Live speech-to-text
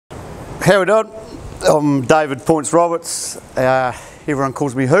How we doing? I'm David Points Roberts. Everyone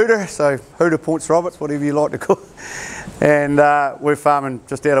calls me Hooter, so Hooter Points Roberts, whatever you like to call it. And we're farming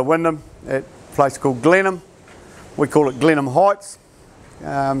just out of Wyndham at a place called Glenham. We call it Glenham Heights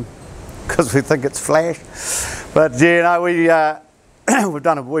because we think it's flash. But yeah, no, we've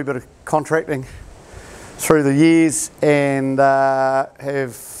done a wee bit of contracting through the years and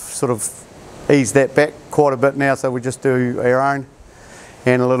have sort of eased that back quite a bit now, so we just do our own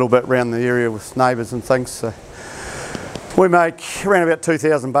and a little bit around the area with neighbours and things. So we make around about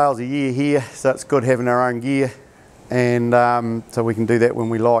 2,000 bales a year here, so it's good having our own gear, and so we can do that when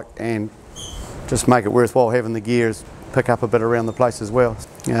we like and just make it worthwhile having the gear is pick up a bit around the place as well.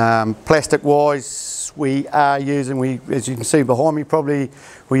 Plastic wise, we are using, as you can see behind me probably,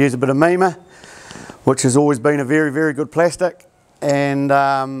 we use a bit of Mima, which has always been a very, very good plastic. And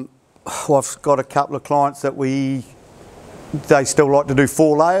I've got a couple of clients that they still like to do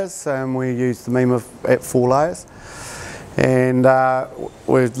 4 layers, and we use the Mima at 4 layers. And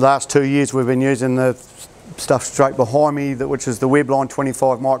the last 2 years we've been using the stuff straight behind me, which is the Webline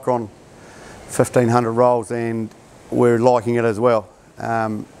 25 micron 1500 rolls, and we're liking it as well.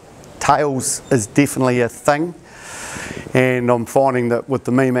 Tails is definitely a thing, and I'm finding that with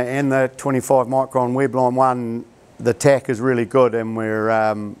the Mima and the 25 micron Webline one, the tack is really good, and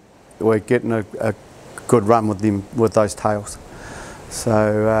we're getting a good run with them with those tails.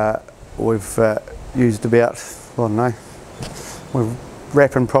 So we've used about, I don't know, we're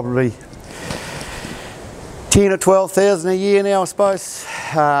wrapping probably 10 or 12,000 a year now, I suppose,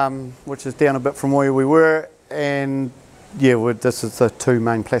 which is down a bit from where we were. And yeah, this is the 2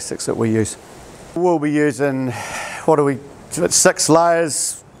 main plastics that we use. We'll be using, 6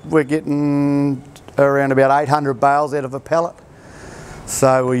 layers. We're getting around about 800 bales out of a pallet.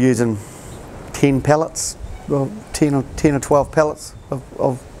 So we're using 10 pallets, well, 10 or 12 pallets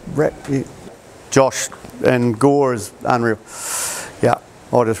of wrap. Yeah. Josh and Gore is unreal. Yeah,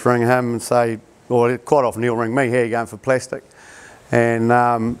 I'll just ring him and say, well, quite often he'll ring me, how are you going for plastic? And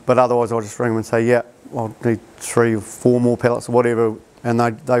but otherwise I'll just ring him and say, yeah, I'll need 3 or 4 more pallets or whatever, and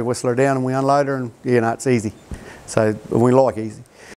they whistle her down and we unload her, and yeah, no, it's easy. So we like easy.